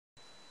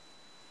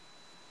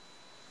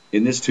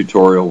In this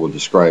tutorial, we'll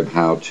describe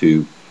how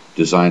to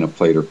design a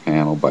plate or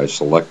panel by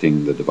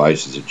selecting the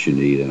devices that you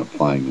need and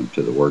applying them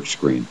to the work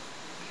screen.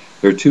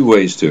 There are two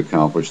ways to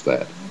accomplish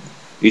that.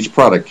 Each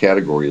product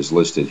category is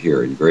listed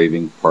here: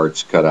 engraving,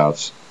 parts,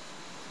 cutouts,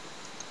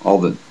 all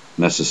the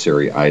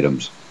necessary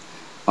items.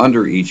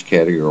 Under each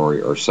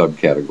category are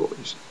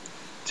subcategories.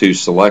 To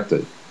select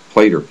a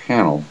plate or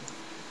panel,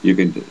 you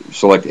can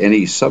select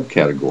any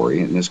subcategory.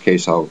 In this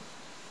case, I'll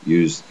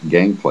use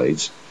gang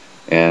plates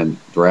and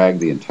drag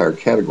the entire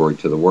category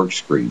to the work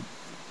screen.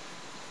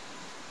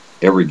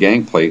 Every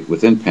gang plate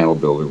within Panel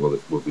Builder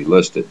will be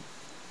listed.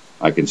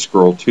 I can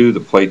scroll to the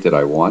plate that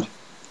I want,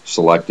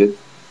 select it,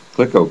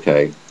 click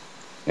OK,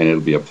 and it'll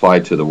be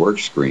applied to the work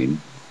screen,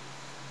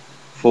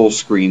 full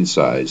screen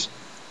size,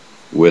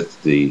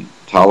 with the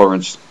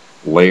tolerance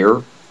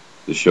layer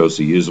that shows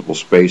the usable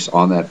space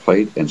on that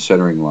plate and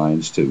centering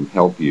lines to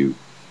help you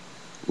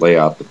lay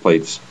out the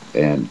plates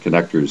and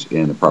connectors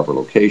in the proper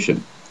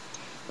location.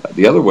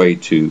 The other way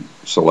to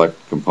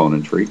select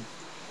componentry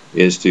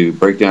is to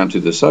break down to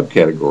the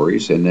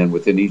subcategories, and then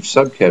within each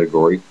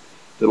subcategory,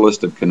 the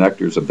list of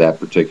connectors of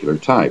that particular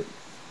type.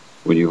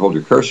 When you hold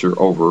your cursor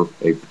over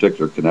a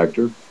particular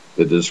connector,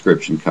 the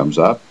description comes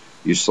up.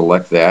 You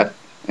select that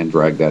and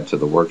drag that to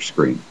the work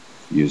screen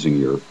using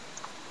your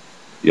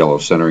yellow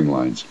centering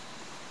lines.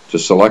 To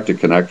select a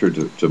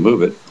connector to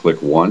move it,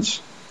 click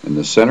once in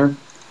the center,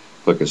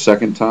 click a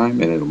second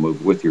time, and it'll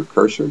move with your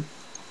cursor.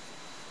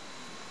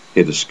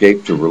 Hit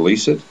escape to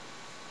release it,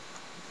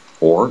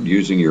 or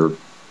using your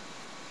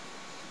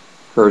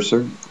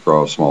cursor,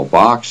 draw a small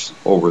box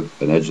over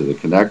an edge of the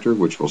connector,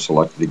 which will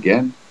select it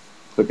again.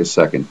 Click a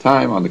second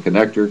time on the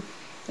connector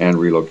and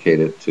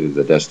relocate it to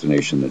the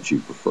destination that you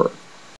prefer.